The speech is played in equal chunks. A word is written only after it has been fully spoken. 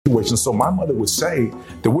situation. So my mother would say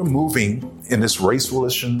that we're moving in this race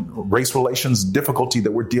relations difficulty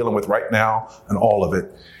that we're dealing with right now and all of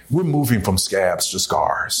it. We're moving from scabs to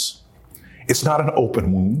scars. It's not an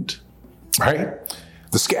open wound, right?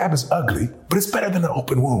 The scab is ugly, but it's better than an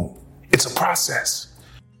open wound. It's a process.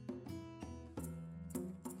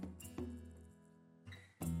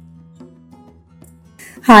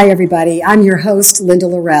 Hi, everybody. I'm your host, Linda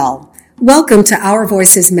Laurel. Welcome to Our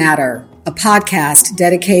Voices Matter, a podcast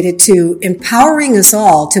dedicated to empowering us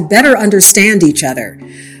all to better understand each other.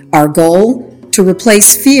 Our goal, to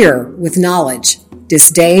replace fear with knowledge,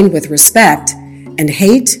 disdain with respect, and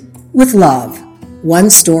hate with love,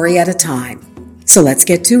 one story at a time. So let's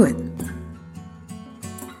get to it.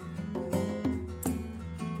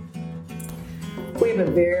 We have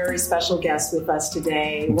a very special guest with us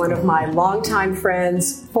today, one of my longtime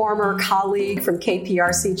friends, former colleague from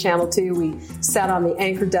KPRC Channel 2. We sat on the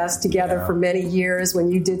anchor desk together for many years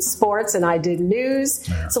when you did sports and I did news.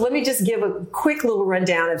 So let me just give a quick little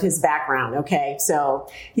rundown of his background, okay? So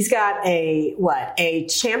he's got a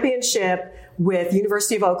championship with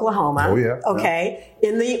University of Oklahoma. Oh, yeah. Okay.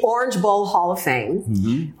 In the Orange Bowl Hall of Fame.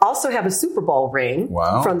 Mm-hmm. Also have a Super Bowl ring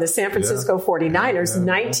from the San Francisco 49ers,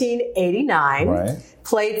 1989. Right.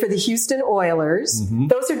 Played for the Houston Oilers. Mm-hmm.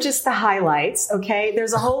 Those are just the highlights. Okay.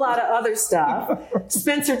 There's a whole lot of other stuff.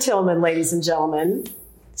 Spencer Tillman, ladies and gentlemen.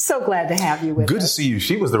 So glad to have you with us. Good to see you.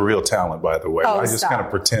 She was the real talent, by the way. I just kind of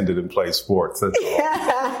pretended and played sports. That's all.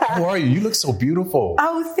 How are you? You look so beautiful.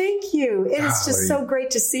 Oh, thank you. It's just so great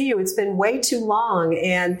to see you. It's been way too long.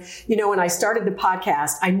 And, you know, when I started the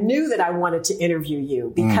podcast, I knew that I wanted to interview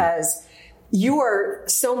you because you are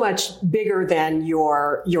so much bigger than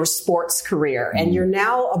your sports career. And you're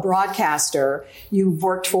now a broadcaster. You've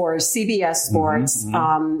worked for CBS Sports.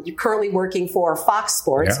 You're currently working for Fox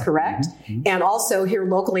Sports, correct? And also here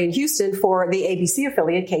locally in Houston for the ABC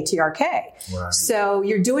affiliate KTRK. Right. So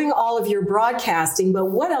you're doing all of your broadcasting, but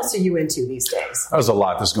what else are you into these days? There's a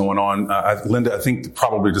lot that's going on. Linda, I think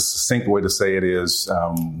probably the succinct way to say it is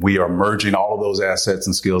we are merging all of those assets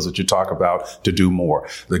and skills that you talk about to do more.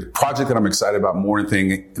 The project that I'm excited about more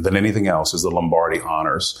than anything else is the Lombardi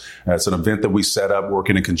Honors. It's an event that we set up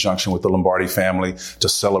working in conjunction with the Lombardi family to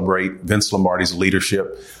celebrate Vince Lombardi's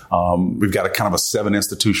leadership. We've got a kind of a 7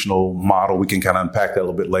 institutional model. We can kind of unpack that a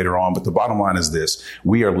little bit later on. But the bottom line is this.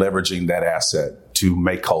 We are leveraging that asset to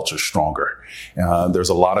make culture stronger. There's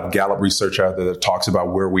a lot of Gallup research out there that talks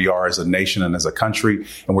about where we are as a nation and as a country,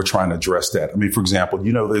 and we're trying to address that. I mean, for example,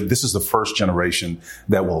 you know, this is the first generation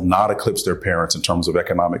that will not eclipse their parents in terms of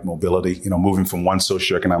economic mobility, you know, moving from one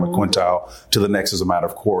socioeconomic quintile to the next is a matter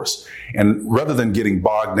of course. And rather than getting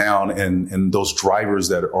bogged down in those drivers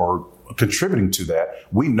that are contributing to that,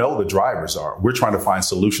 we know the drivers are. We're trying to find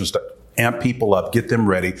solutions to amp people up, get them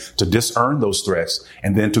ready to discern those threats,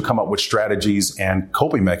 and then to come up with strategies and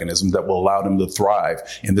coping mechanisms that will allow them to thrive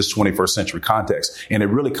in this 21st century context. And it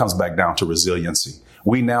really comes back down to resiliency.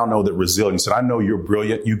 We now know that resilience, and I know you're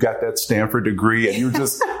brilliant. You got that Stanford degree and you're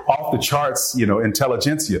just off the charts, you know,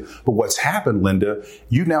 intelligentsia. But what's happened, Linda,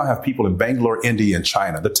 you now have people in Bangalore, India, and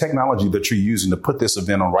China. The technology that you're using to put this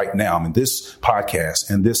event on right now, I mean, this podcast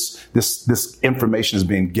and this information is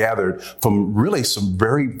being gathered from really some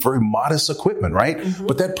very, very modest equipment, right?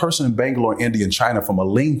 But that person in Bangalore, India, and China from a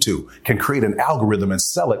lean-to can create an algorithm and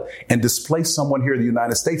sell it and displace someone here in the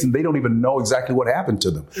United States, and they don't even know exactly what happened to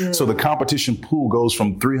them. So the competition pool goes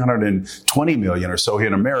from 320 million or so here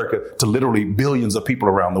in America to literally billions of people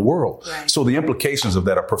around the world. Right. So the implications of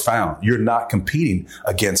that are profound. You're not competing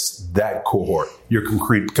against that cohort. You're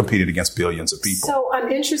competing against billions of people. So I'm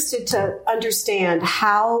interested to understand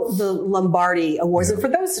how the Lombardi Awards, and for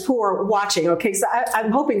those who are watching, okay, so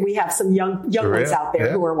I'm hoping we have some young ones out there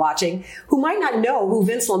who are watching who might not know who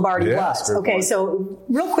Vince Lombardi was. Okay, so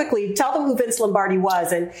real quickly, tell them who Vince Lombardi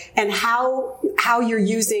was and how you're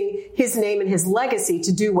using his name and his legacy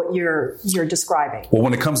to do what you're describing. Well,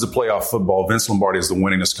 when it comes to playoff football, Vince Lombardi is the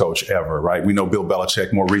winningest coach ever, right? We know Bill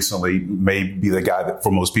Belichick more recently may be the guy that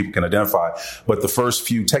for most people can identify. But the first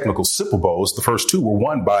few technical Super Bowls, the first 2 were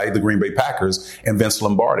won by the Green Bay Packers and Vince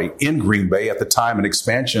Lombardi in Green Bay at the time, an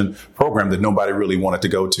expansion program that nobody really wanted to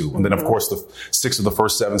go to. And then, of course, the 6 of the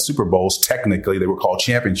first 7 Super Bowls, technically they were called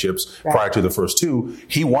championships prior to the first 2.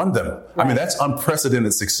 He won them. I mean, that's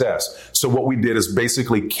unprecedented success. So what we did is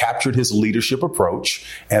basically captured his leadership approach approach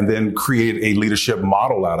and then create a leadership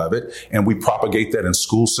model out of it. And we propagate that in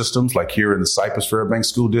school systems, like here in the Cypress Fairbanks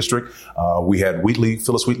School District. We had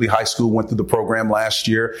Phyllis Wheatley High School went through the program last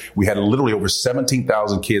year. We had literally over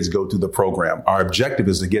 17,000 kids go through the program. Our objective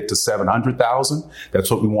is to get to 700,000.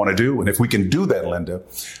 That's what we want to do. And if we can do that, Linda,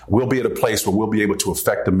 we'll be at a place where we'll be able to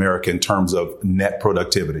affect America in terms of net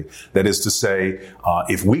productivity. That is to say,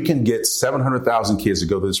 if we can get 700,000 kids to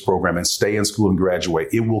go through this program and stay in school and graduate,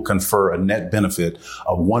 it will confer a net benefit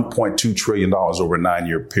of $1.2 trillion over a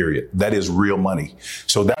 9-year period. That is real money.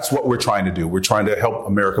 So that's what we're trying to do. We're trying to help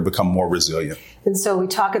America become more resilient. And so we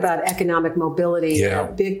talk about economic mobility.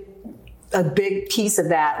 Yeah. A big piece of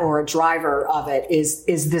that, or a driver of it, is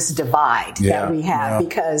this divide that we have,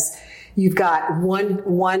 because you've got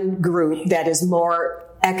one group that is more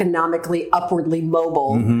economically upwardly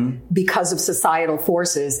mobile because of societal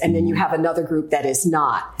forces, and then you have another group that is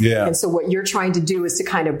not. Yeah. And so what you're trying to do is to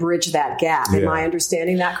kind of bridge that gap. Am I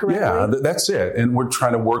understanding that correctly? Yeah, that's it. And we're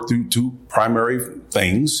trying to work through two primary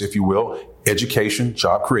things, if you will. Education,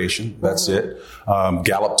 job creation. That's it.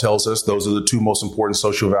 Gallup tells us those are the two most important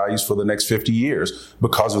social values for the next 50 years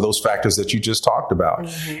because of those factors that you just talked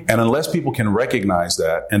about. And unless people can recognize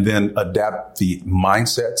that and then adapt the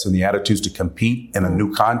mindsets and the attitudes to compete in a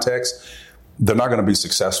new context, they're not going to be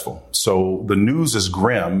successful. So the news is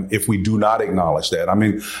grim if we do not acknowledge that. I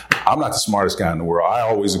mean, I'm not the smartest guy in the world. I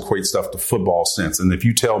always equate stuff to football sense. And if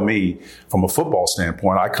you tell me from a football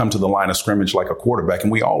standpoint, I come to the line of scrimmage like a quarterback,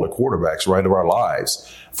 and we all are quarterbacks, right, of our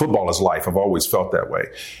lives. Football is life. I've always felt that way.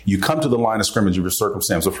 You come to the line of scrimmage of your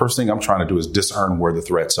circumstance. The first thing I'm trying to do is discern where the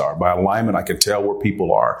threats are. By alignment, I can tell where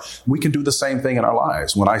people are. We can do the same thing in our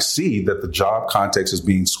lives. When I see that the job context is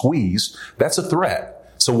being squeezed, that's a threat.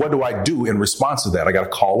 So what do I do in response to that? I got to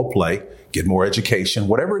call a play, get more education,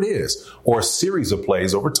 whatever it is, or a series of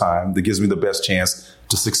plays over time that gives me the best chance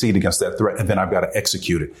to succeed against that threat. And then I've got to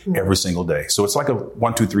execute it every single day. So it's like a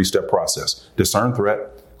 1, 2, 3 step process. Discern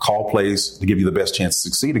threat, call plays to give you the best chance to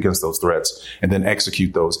succeed against those threats, and then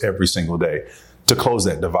execute those every single day to close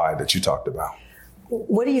that divide that you talked about.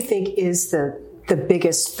 What do you think is the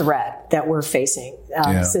biggest threat that we're facing,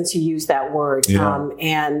 since you use that word?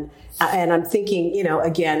 And I'm thinking,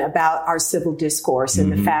 again, about our civil discourse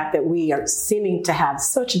and the fact that we are seeming to have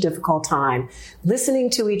such a difficult time listening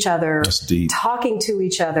to each other, talking to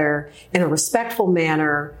each other in a respectful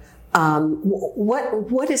manner.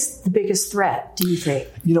 What is the biggest threat, do you think?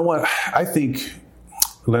 You know what? I think,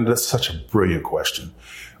 Linda, that's such a brilliant question.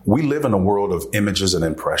 We live in a world of images and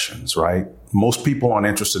impressions, right? Most people aren't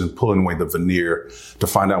interested in pulling away the veneer to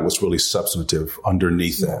find out what's really substantive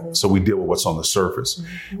underneath that. So we deal with what's on the surface.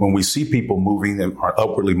 When we see people moving and are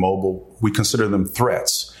upwardly mobile, we consider them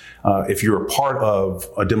threats. If you're a part of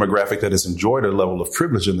a demographic that has enjoyed a level of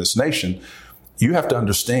privilege in this nation, you have to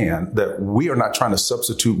understand that we are not trying to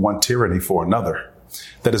substitute one tyranny for another.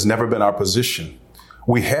 That has never been our position.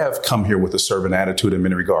 We have come here with a servant attitude in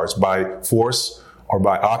many regards, by force or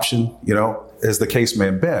by option, as the case may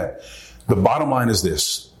have been. The bottom line is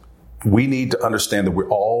this. We need to understand that we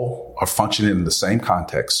all are functioning in the same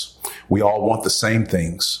context. We all want the same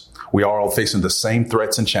things. We are all facing the same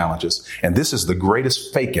threats and challenges. And this is the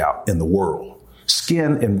greatest fake out in the world.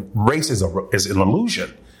 Skin and race is an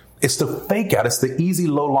illusion. It's the fake out. It's the easy,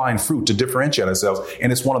 low-lying fruit to differentiate ourselves.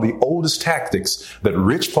 And it's one of the oldest tactics that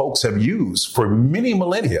rich folks have used for many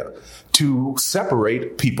millennia to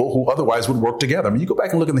separate people who otherwise would work together. I mean, you go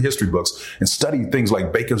back and look in the history books and study things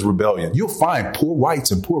like Bacon's Rebellion. You'll find poor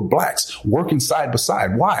whites and poor blacks working side by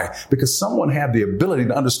side. Why? Because someone had the ability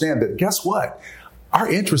to understand that, guess what?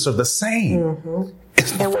 Our interests are the same.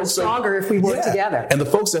 And we're stronger if we work together. And the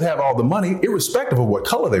folks that have all the money, irrespective of what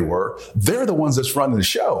color they were, they're the ones that's running the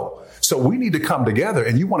show. So we need to come together,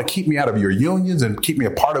 and you want to keep me out of your unions and keep me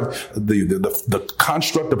a part of the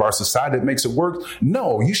construct of our society that makes it work?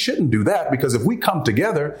 No, you shouldn't do that, because if we come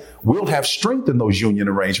together, we'll have strength in those union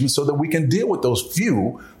arrangements so that we can deal with those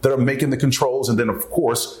few that are making the controls and then, of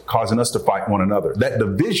course, causing us to fight one another. That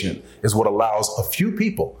division is what allows a few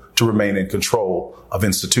people to remain in control of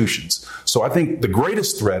institutions. So I think the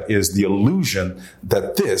greatest threat is the illusion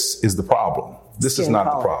that this is the problem. This is not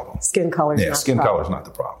the problem. Skin color is not the problem. Skin color is not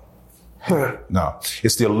the problem. No,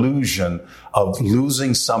 it's the illusion of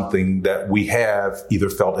losing something that we have either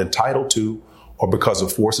felt entitled to or because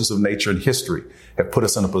of forces of nature and history have put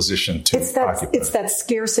us in a position to occupy. It's that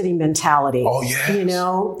scarcity mentality. Oh,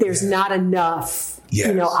 yes. There's not enough Yes.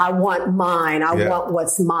 You know, I want mine. I want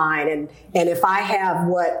what's mine. And if I have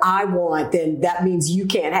what I want, then that means you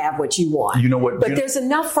can't have what you want. You know what? But there's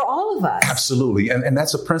enough for all of us. Absolutely. And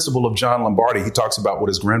that's a principle of John Lombardi. He talks about what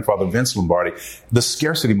his grandfather, Vince Lombardi, the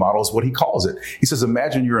scarcity model is what he calls it. He says,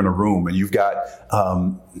 imagine you're in a room and you've got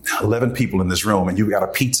 11 people in this room and you've got a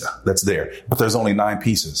pizza that's there, but there's only 9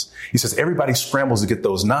 pieces. He says, everybody scrambles to get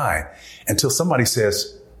those 9 until somebody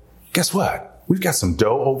says, guess what? We've got some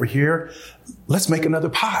dough over here. Let's make another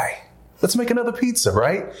pie. Let's make another pizza,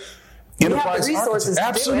 right? Enterprise resources.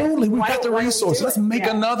 Absolutely. We've got the resources. Let's make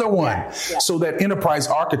another one. Yeah. So that enterprise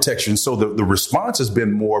architecture. And so the response has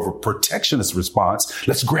been more of a protectionist response.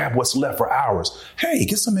 Let's grab what's left for ours. Hey,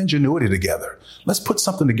 get some ingenuity together. Let's put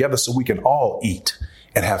something together so we can all eat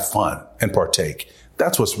and have fun and partake.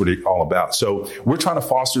 That's what's really all about. So we're trying to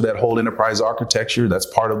foster that whole enterprise architecture. That's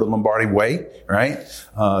part of the Lombardi way, right?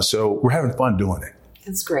 So we're having fun doing it.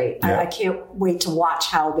 That's great. Yeah. I can't wait to watch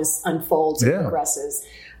how this unfolds and progresses.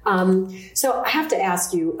 So I have to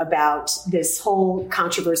ask you about this whole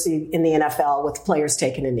controversy in the NFL with players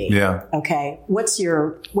taking a knee. Yeah. Okay. What's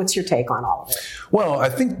your take on all of it? Well, I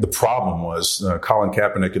think the problem was Colin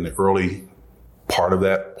Kaepernick in the early part of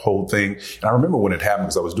that whole thing. And I remember when it happened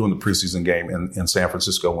because I was doing the preseason game in San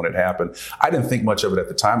Francisco when it happened. I didn't think much of it at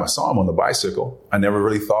the time. I saw him on the bicycle. I never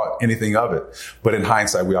really thought anything of it. But in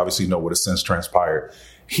hindsight, we obviously know what has since transpired.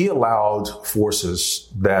 He allowed forces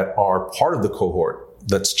that are part of the cohort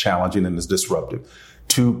that's challenging and is disruptive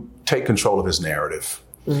to take control of his narrative.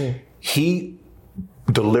 Mm-hmm. He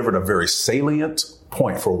delivered a very salient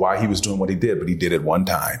point for why he was doing what he did, but he did it one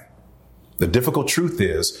time. The difficult truth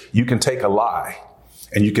is you can take a lie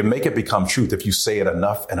and you can make it become truth if you say it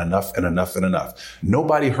enough and enough and enough and enough.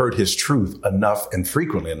 Nobody heard his truth enough and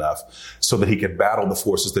frequently enough so that he could battle the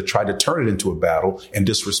forces that tried to turn it into a battle in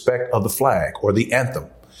disrespect of the flag or the anthem.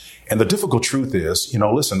 And the difficult truth is,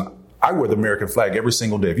 listen, I wear the American flag every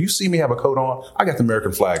single day. If you see me have a coat on, I got the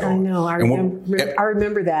American flag on. I know. I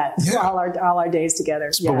remember that. Yeah. All our days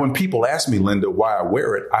together. But when people ask me, Linda, why I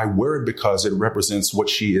wear it because it represents what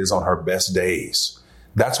she is on her best days.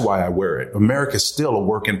 That's why I wear it. America is still a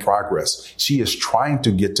work in progress. She is trying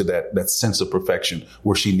to get to that sense of perfection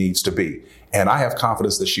where she needs to be. And I have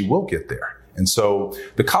confidence that she will get there. And so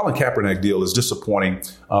the Colin Kaepernick deal is disappointing.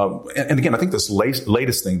 And again, I think this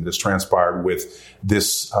latest thing that has transpired with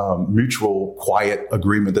this mutual quiet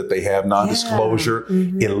agreement that they have, non-disclosure,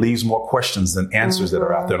 it leaves more questions than answers that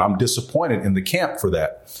are out there. And I'm disappointed in the camp for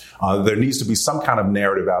that. There needs to be some kind of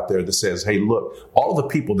narrative out there that says, hey, look, all of the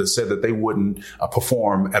people that said that they wouldn't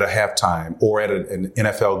perform at a halftime or at an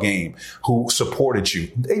NFL game who supported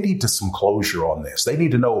you, they need some closure on this. They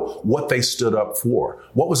need to know what they stood up for.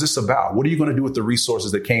 What was this about? What are you going to do with the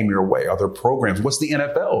resources that came your way? Are there programs? What's the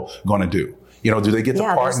NFL going to do? Do they get to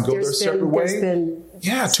part and go their separate way?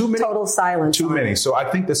 Too many. Total silence. Too many. So I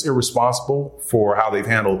think that's irresponsible for how they've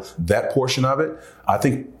handled that portion of it. I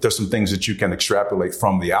think there's some things that you can extrapolate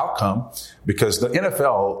from the outcome because the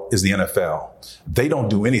NFL is the NFL. They don't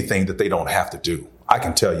do anything that they don't have to do. I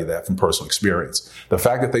can tell you that from personal experience. The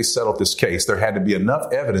fact that they settled this case, there had to be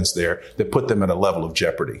enough evidence there that put them at a level of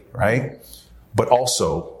jeopardy, right? But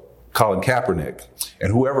also, Colin Kaepernick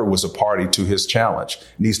and whoever was a party to his challenge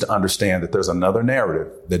needs to understand that there's another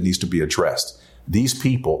narrative that needs to be addressed. These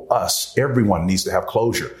people, us, everyone needs to have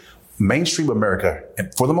closure. Mainstream America,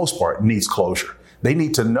 and for the most part, needs closure. They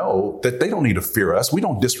need to know that they don't need to fear us. We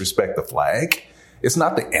don't disrespect the flag. It's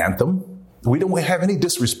not the anthem. We don't have any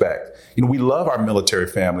disrespect. We love our military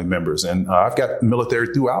family members, and I've got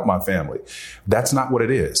military throughout my family. That's not what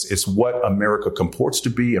it is. It's what America comports to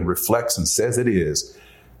be and reflects and says it is.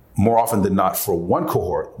 More often than not for one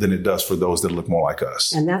cohort than it does for those that look more like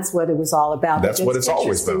us. And that's what it was all about. That's what it's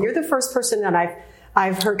always been. You're the first person that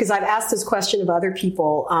I've heard, because I've asked this question of other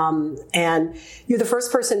people, and you're the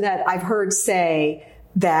first person that I've heard say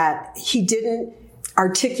that he didn't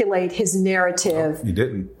articulate his narrative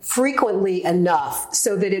frequently enough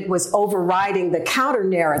so that it was overriding the counter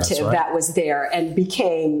narrative that was there and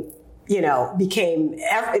became effusive.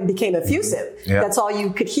 Yeah. That's all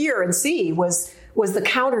you could hear and see was the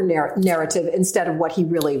counter narrative instead of what he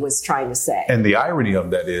really was trying to say. And the irony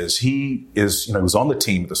of that is he was on the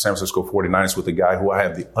team at the San Francisco 49ers with a guy who I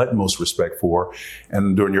have the utmost respect for.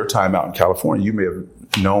 And during your time out in California, you may have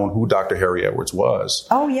known who Dr. Harry Edwards was.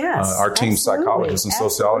 Oh, yes. Our team psychologist and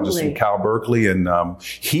sociologist from Cal Berkeley. And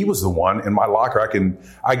he was the one in my locker.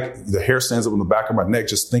 The hair stands up on the back of my neck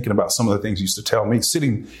just thinking about some of the things he used to tell me.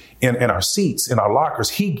 Sitting in our seats, in our lockers,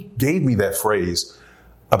 he gave me that phrase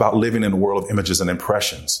about living in a world of images and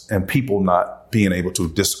impressions and people not being able to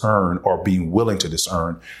discern or being willing to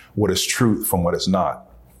discern what is truth from what is not.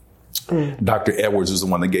 Dr. Edwards is the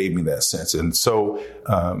one that gave me that sense. And so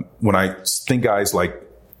when I think guys like,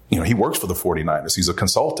 he works for the 49ers. He's a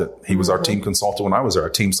consultant. He was our team consultant when I was there, our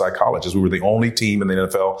team psychologist. We were the only team in the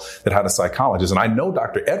NFL that had a psychologist. And I know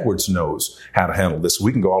Dr. Edwards knows how to handle this.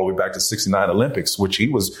 We can go all the way back to 69 Olympics, which he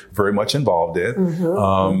was very much involved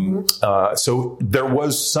in. So there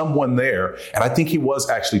was someone there. And I think he was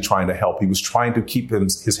actually trying to help. He was trying to keep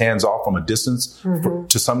his hands off from a distance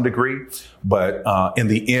to some degree. But in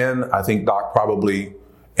the end, I think Doc probably,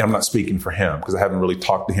 and I'm not speaking for him because I haven't really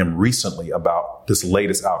talked to him recently about this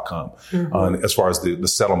latest outcome as far as the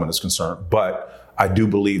settlement is concerned. But I do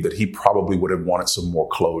believe that he probably would have wanted some more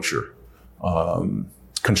closure,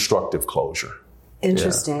 constructive closure.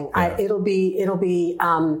 Interesting. Yeah. It'll be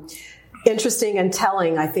interesting and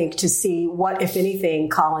telling, I think, to see what, if anything,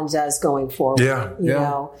 Colin does going forward. You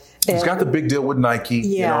know, he's got the big deal with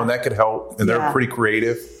Nike, and that could help. And they're pretty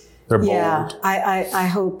creative. They're bold. Yeah,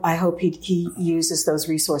 I hope he uses those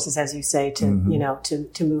resources, as you say, to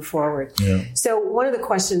to move forward. Yeah. So one of the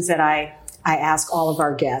questions that I ask all of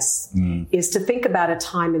our guests is to think about a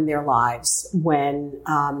time in their lives when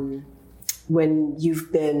you've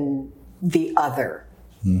been the other.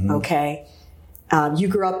 Okay, you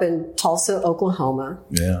grew up in Tulsa, Oklahoma.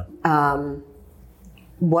 Yeah.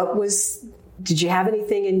 Did you have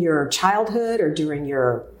anything in your childhood or during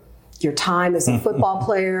your time as a football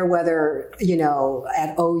player, whether,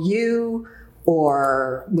 at OU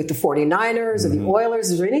or with the 49ers or the Oilers?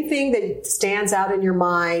 Is there anything that stands out in your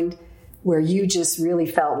mind where you just really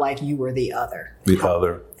felt like you were the other?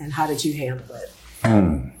 And how did you handle it?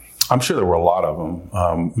 I'm sure there were a lot of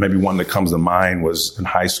them. Maybe one that comes to mind was in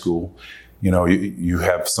high school. You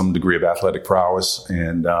have some degree of athletic prowess,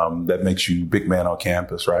 and that makes you big man on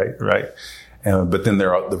campus, right? But then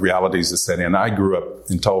there are the realities that set in. I grew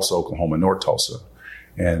up in Tulsa, Oklahoma, North Tulsa.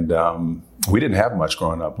 And we didn't have much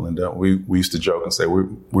growing up, Linda. We used to joke and say we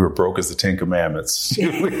were broke as the Ten Commandments.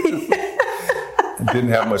 Didn't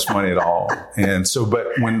have much money at all. And so, but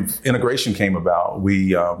when integration came about,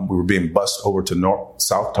 we were being bused over to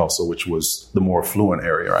South Tulsa, which was the more affluent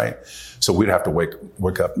area, right? So we'd have to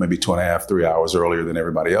wake up maybe 2.5, 3 hours earlier than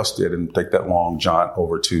everybody else did and take that long jaunt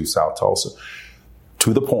over to South Tulsa.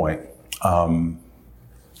 To the point,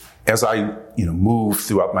 as I, moved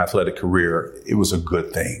throughout my athletic career, it was a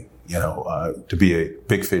good thing, to be a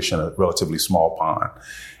big fish in a relatively small pond,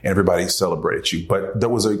 and everybody celebrated you. But there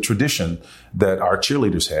was a tradition that our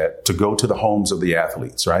cheerleaders had to go to the homes of the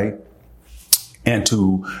athletes, right? And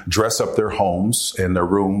to dress up their homes and their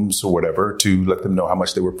rooms or whatever to let them know how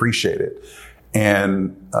much they were appreciated.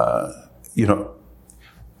 And,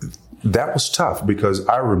 that was tough because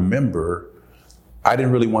I remember I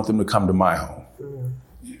didn't really want them to come to my home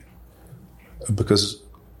because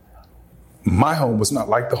my home was not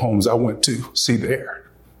like the homes I went to see there.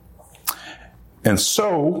 And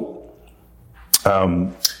so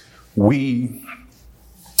we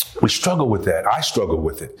struggle with that. I struggle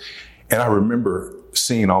with it. And I remember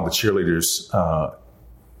seeing all the cheerleaders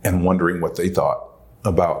and wondering what they thought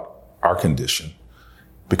about our condition,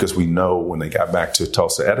 because we know when they got back to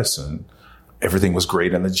Tulsa Edison, everything was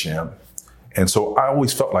great in the gym. And so I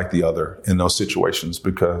always felt like the other in those situations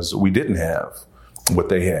because we didn't have what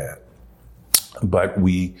they had. But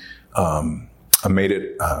I made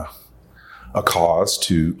it a cause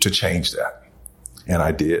to change that. And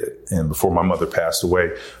I did. And before my mother passed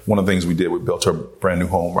away, one of the things we did, we built her brand new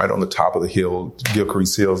home right on the top of the hill,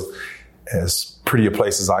 Gilcrease Hills, as pretty a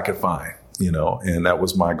place as I could find, and that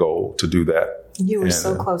was my goal, to do that. You were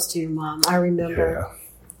so close to your mom. I remember.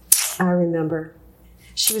 Yeah. I remember.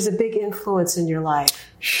 She was a big influence in your life.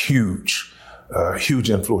 Huge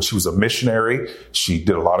influence. She was a missionary. She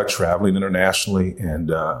did a lot of traveling internationally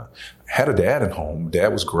and had a dad at home. Dad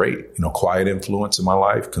was great, quiet influence in my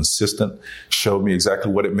life, consistent, showed me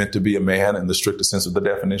exactly what it meant to be a man in the strictest sense of the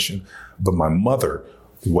definition. But my mother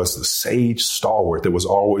was the sage stalwart that was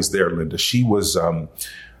always there, Linda. She was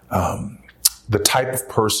the type of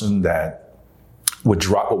person that would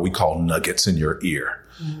drop what we call nuggets in your ear.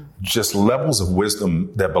 Just levels of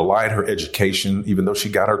wisdom that belied her education. Even though she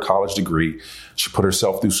got her college degree, she put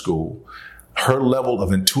herself through school. Her level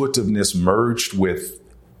of intuitiveness merged with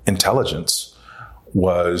intelligence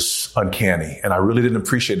was uncanny. And I really didn't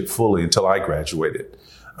appreciate it fully until I graduated.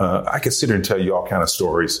 I could sit here and tell you all kind of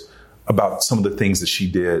stories about some of the things that she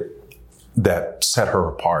did that set her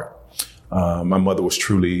apart. My mother was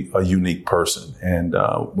truly a unique person. And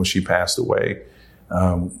when she passed away,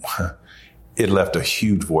 it left a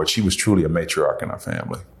huge void. She was truly a matriarch in our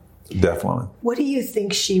family. Definitely. What do you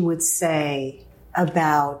think she would say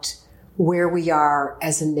about where we are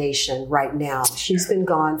as a nation right now? She's been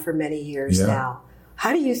gone for many years now.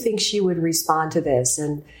 How do you think she would respond to this?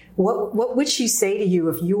 And what would she say to you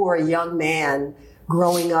if you were a young man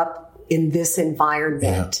growing up in this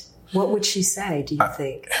environment? What would she say, do you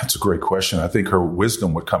think? That's a great question. I think her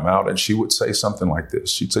wisdom would come out and she would say something like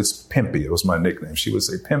this. She'd say, Pimpy. It was my nickname. She would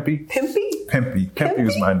say, Pimpy. Pimpy? Pimpy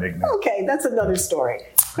was my nickname. Okay, that's another story.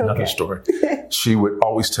 Another story. She would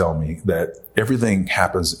always tell me that everything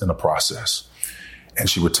happens in a process. And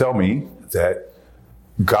she would tell me that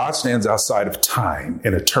God stands outside of time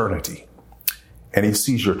and eternity, and he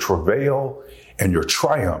sees your travail and your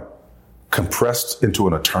triumph compressed into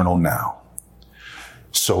an eternal now.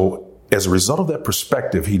 So as a result of that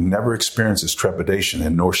perspective, he never experiences trepidation,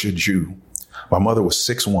 and nor should you. My mother was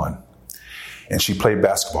 6'1", and she played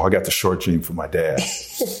basketball. I got the short gene from my dad.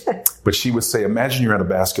 But she would say, imagine you're in a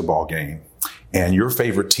basketball game and your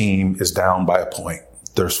favorite team is down by a point.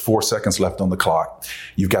 There's 4 seconds left on the clock.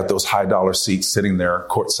 You've got those high dollar seats sitting there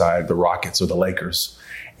courtside, the Rockets or the Lakers,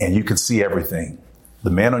 and you can see everything. The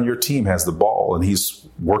man on your team has the ball and he's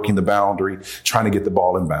working the boundary, trying to get the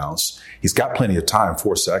ball in bounds. He's got plenty of time,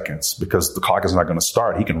 4 seconds, because the clock is not going to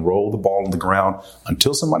start. He can roll the ball on the ground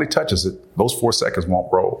until somebody touches it. Those 4 seconds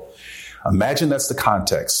won't roll. Imagine that's the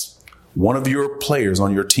context. One of your players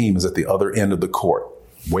on your team is at the other end of the court,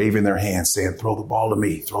 waving their hands, saying, throw the ball to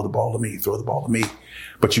me, throw the ball to me, throw the ball to me.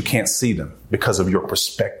 But you can't see them because of your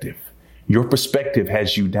perspective. Your perspective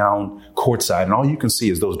has you down courtside, and all you can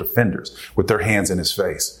see is those defenders with their hands in his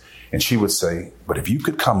face. And she would say, but if you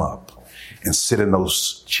could come up and sit in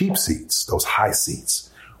those cheap seats, those high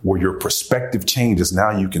seats, where your perspective changes,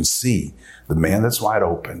 now you can see the man that's wide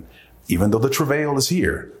open. Even though the travail is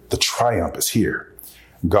here, the triumph is here.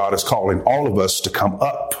 God is calling all of us to come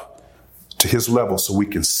up to his level so we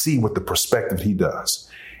can see what the perspective he does.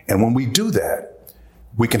 And when we do that,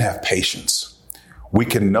 we can have patience. We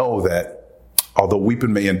can know that although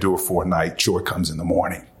weeping may endure for a night, joy comes in the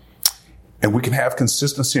morning. And we can have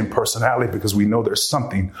consistency in personality because we know there's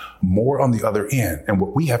something more on the other end. And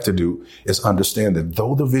what we have to do is understand that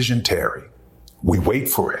though the vision tarry, we wait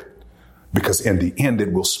for it, because in the end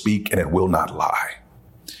it will speak and it will not lie.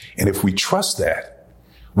 And if we trust that,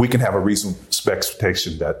 we can have a reasonable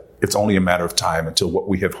expectation that it's only a matter of time until what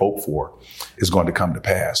we have hoped for is going to come to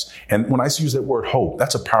pass. And when I use that word hope,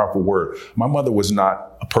 that's a powerful word. My mother was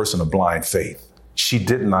not a person of blind faith. She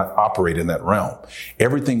did not operate in that realm.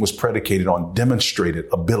 Everything was predicated on demonstrated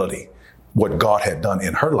ability, what God had done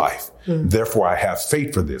in her life. Therefore, I have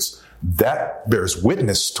faith for this. That bears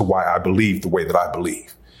witness to why I believe the way that I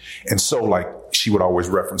believe. And so, like, she would always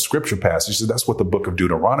reference scripture passages. That's what the book of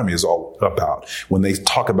Deuteronomy is all about. When they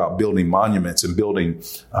talk about building monuments and building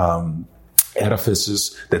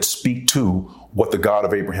edifices that speak to what the God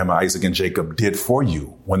of Abraham, Isaac, and Jacob did for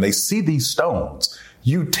you, when they see these stones,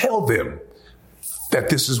 you tell them that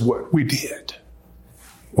this is what we did.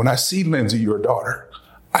 When I see Lindsay, your daughter,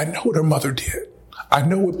 I know what her mother did. I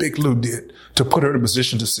know what Big Lou did to put her in a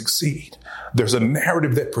position to succeed. There's a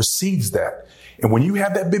narrative that precedes that. And when you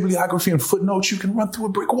have that bibliography and footnotes, you can run through a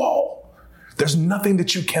brick wall. There's nothing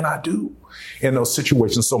that you cannot do in those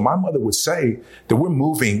situations. So my mother would say that we're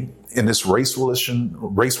moving in this race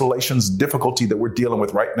relations difficulty that we're dealing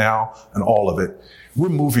with right now and all of it. We're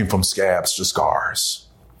moving from scabs to scars.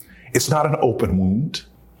 It's not an open wound,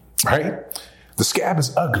 right? The scab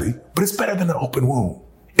is ugly, but it's better than an open wound.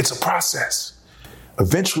 It's a process.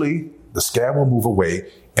 Eventually, the scab will move away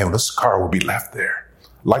and the scar will be left there.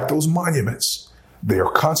 Like those monuments, they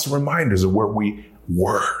are constant reminders of where we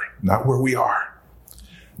were, not where we are.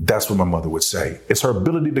 That's what my mother would say. It's her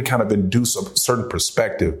ability to kind of induce a certain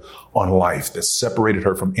perspective on life that separated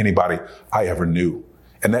her from anybody I ever knew.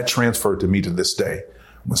 And that transferred to me to this day.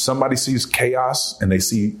 When somebody sees chaos and they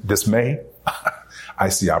see dismay, I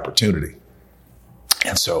see opportunity.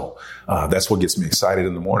 And so that's what gets me excited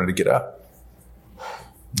in the morning to get up.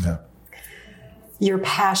 Yeah. Your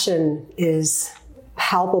passion is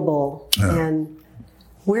palpable. Yeah. And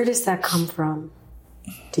where does that come from,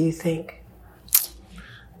 do you think?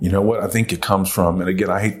 You know what? I think it comes from, and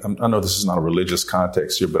again, I know this is not a religious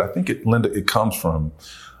context here, but I think it comes from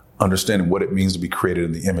understanding what it means to be created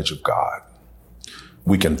in the image of God.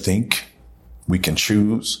 We can think, we can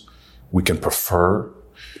choose, we can prefer,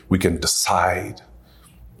 we can decide,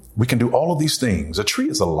 we can do all of these things. A tree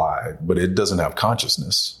is alive, but it doesn't have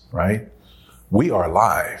consciousness, right? We are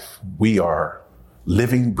alive. We are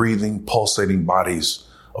living, breathing, pulsating bodies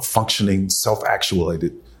of functioning,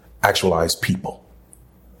 actualized people,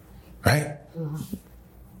 right? Mm-hmm.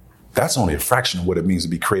 That's only a fraction of what it means to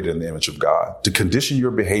be created in the image of God. To condition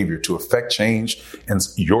your behavior to affect change in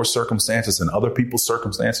your circumstances and other people's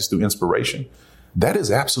circumstances through inspiration, That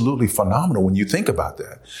is absolutely phenomenal when you think about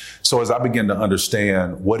that. So as I begin to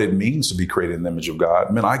understand what it means to be created in the image of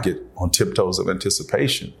God, man, I get on tiptoes of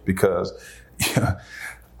anticipation because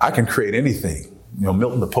I can create anything.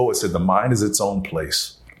 Milton the poet said, the mind is its own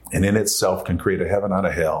place and in itself can create a heaven out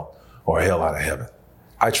of hell or a hell out of heaven.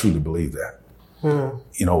 I truly believe that.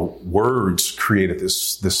 Words created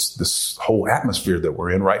this whole atmosphere that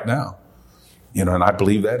we're in right now. And I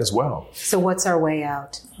believe that as well. So what's our way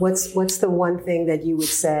out? What's the one thing that you would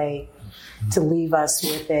say to leave us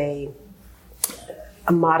with a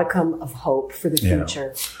modicum of hope for the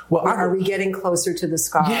future? Well, are we getting closer to the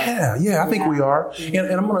sky? Yeah, I think we are. And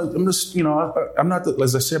I'm not,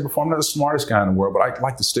 as I said before, I'm not the smartest guy in the world, but I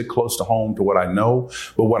like to stick close to home to what I know.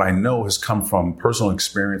 But what I know has come from personal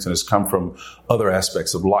experience and has come from other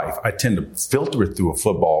aspects of life. I tend to filter it through a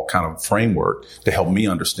football kind of framework to help me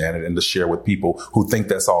understand it and to share with people who think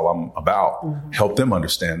that's all I'm about, help them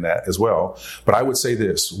understand that as well. But I would say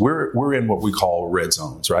this, we're in what we call red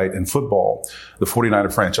zones, right? In football, the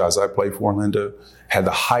 49er franchise I played for, Linda, had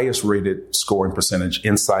the highest rated scoring percentage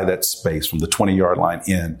inside that space from the 20-yard line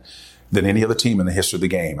in than any other team in the history of the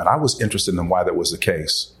game. And I was interested in why that was the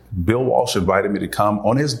case. Bill Walsh invited me to come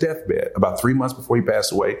on his deathbed about 3 months before he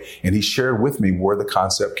passed away, and he shared with me where the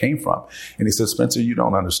concept came from. And he said, Spencer, you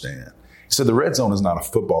don't understand. He said, the red zone is not a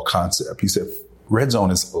football concept. He said, red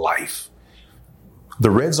zone is life. The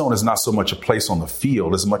red zone is not so much a place on the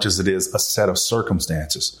field as much as it is a set of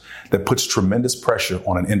circumstances that puts tremendous pressure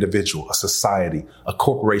on an individual, a society, a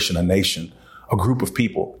corporation, a nation, a group of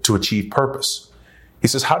people to achieve purpose. He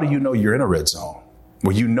says, how do you know you're in a red zone?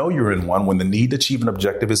 Well, you know you're in one when the need to achieve an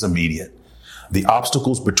objective is immediate. The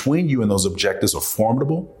obstacles between you and those objectives are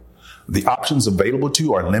formidable. The options available to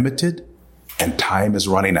you are limited and time is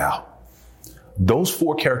running out. Those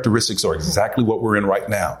four characteristics are exactly what we're in right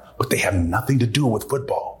now, but they have nothing to do with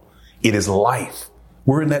football. It is life.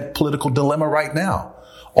 We're in that political dilemma right now.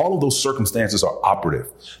 All of those circumstances are operative.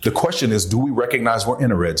 The question is, do we recognize we're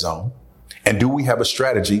in a red zone? And do we have a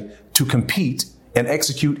strategy to compete and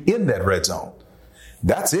execute in that red zone?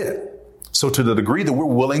 That's it. So to the degree that we're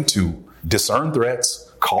willing to discern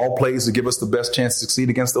threats, call plays to give us the best chance to succeed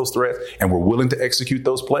against those threats, and we're willing to execute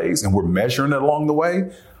those plays, and we're measuring it along the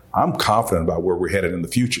way, I'm confident about where we're headed in the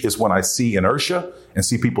future. It's when I see inertia and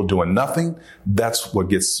see people doing nothing, that's what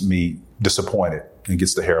gets me disappointed and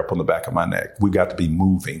gets the hair up on the back of my neck. We've got to be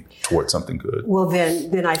moving towards something good. Well,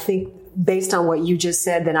 then I think based on what you just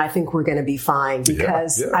said, then I think we're going to be fine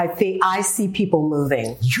because I think I see people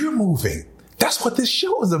moving. You're moving. That's what this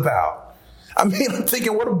show is about. I mean, I'm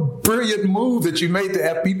thinking, what a brilliant move that you made to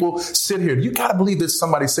have people sit here. You got to believe that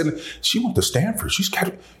somebody sitting, she went to Stanford. She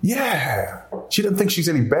doesn't think she's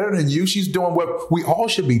any better than you. She's doing what we all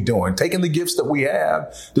should be doing, taking the gifts that we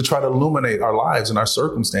have to try to illuminate our lives and our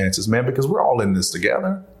circumstances, man, because we're all in this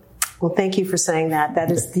together. Well, thank you for saying that. That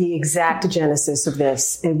is the exact genesis of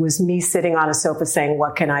this. It was me sitting on a sofa saying,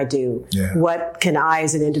 what can I do? Yeah. What can I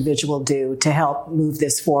as an individual do to help move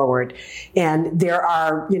this forward? And there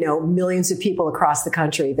are, millions of people across the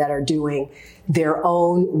country that are doing their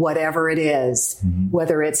own whatever it is,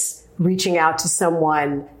 whether it's reaching out to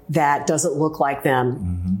someone that doesn't look like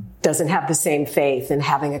them, doesn't have the same faith, and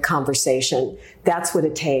having a conversation. That's what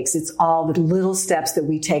it takes. It's all the little steps that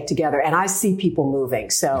we take together. And I see people moving.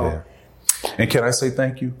 So. Yeah. And can I say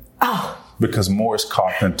thank you? Oh. Because more is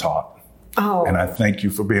caught than taught. Oh. And I thank you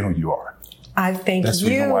for being who you are. I thank That's you.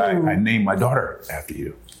 That's the reason why I named my daughter after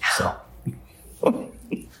you. So.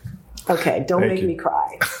 Okay, don't make me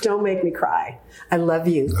cry. Don't make me cry. I love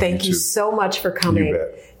you. Thank you so much for coming. You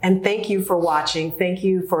bet. And thank you for watching. Thank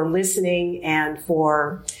you for listening and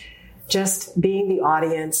for just being the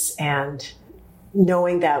audience and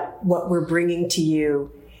knowing that what we're bringing to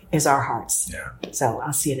you is our hearts. Yeah. So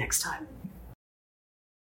I'll see you next time.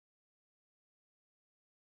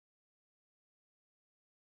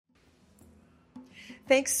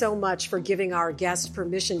 Thanks so much for giving our guest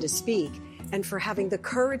permission to speak and for having the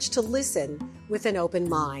courage to listen with an open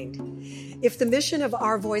mind. If the mission of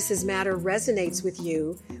Our Voices Matter resonates with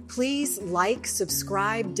you, please like,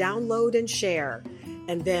 subscribe, download, and share,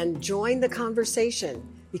 and then join the conversation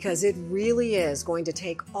because it really is going to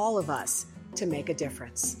take all of us to make a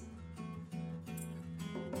difference.